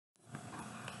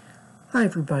Hi,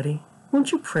 everybody.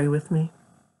 Won't you pray with me?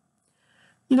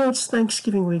 You know, it's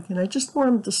Thanksgiving week, and I just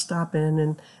wanted to stop in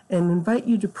and invite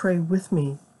you to pray with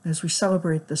me as we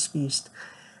celebrate this feast,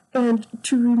 and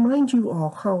to remind you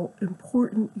all how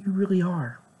important you really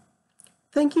are.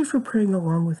 Thank you for praying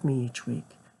along with me each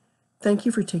week. Thank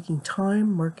you for taking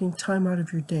time, marking time out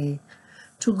of your day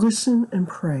to listen and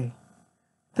pray.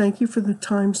 Thank you for the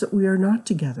times that we are not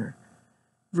together,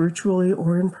 virtually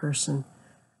or in person,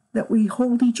 that we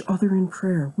hold each other in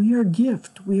prayer. We are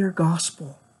gift. We are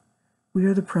gospel. We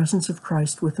are the presence of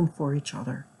Christ with and for each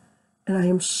other. And I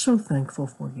am so thankful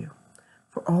for you,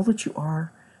 for all that you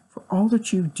are, for all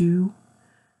that you do,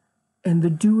 and the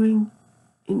doing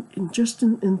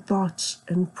in thoughts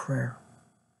and prayer.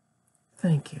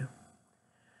 Thank you.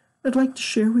 I'd like to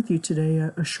share with you today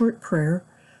a short prayer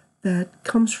that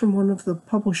comes from one of the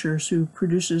publishers who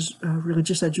produces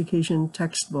religious education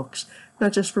textbooks,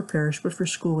 not just for parish, but for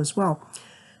school as well.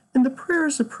 And the prayer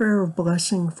is a prayer of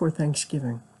blessing for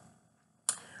Thanksgiving.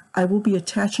 I will be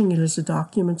attaching it as a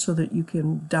document so that you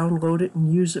can download it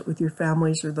and use it with your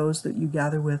families or those that you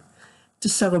gather with to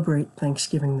celebrate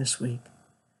Thanksgiving this week.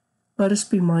 Let us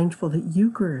be mindful that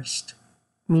Eucharist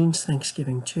means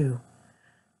Thanksgiving too,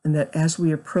 and that as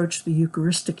we approach the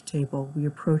Eucharistic table, we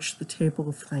approach the table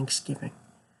of thanksgiving.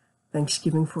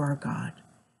 Thanksgiving for our God,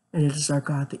 and it is our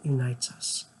God that unites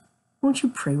us. Won't you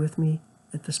pray with me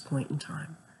at this point in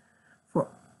time for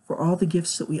all the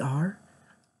gifts that we are,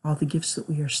 all the gifts that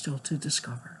we are still to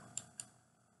discover.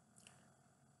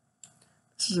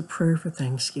 This is a prayer for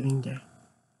Thanksgiving Day.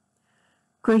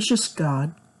 Gracious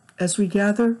God, as we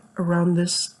gather around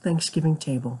this Thanksgiving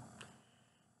table,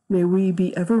 may we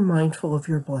be ever mindful of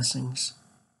your blessings,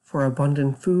 for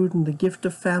abundant food and the gift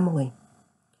of family.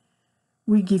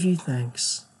 We give you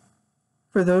thanks.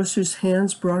 For those whose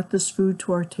hands brought this food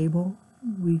to our table,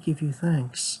 we give you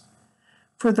thanks.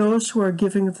 For those who are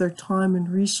giving of their time and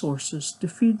resources to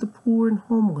feed the poor and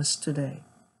homeless today,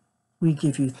 we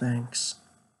give you thanks.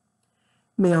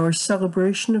 May our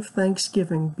celebration of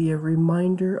Thanksgiving be a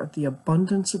reminder of the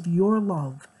abundance of your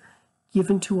love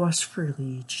given to us freely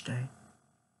each day.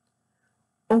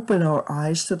 Open our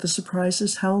eyes to the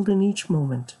surprises held in each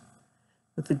moment.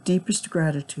 With the deepest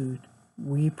gratitude,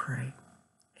 we pray.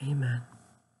 Amen.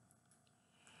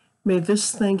 May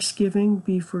this Thanksgiving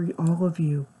be for all of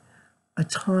you a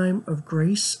time of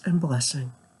grace and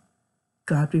blessing.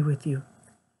 God be with you.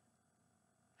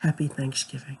 Happy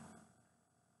Thanksgiving.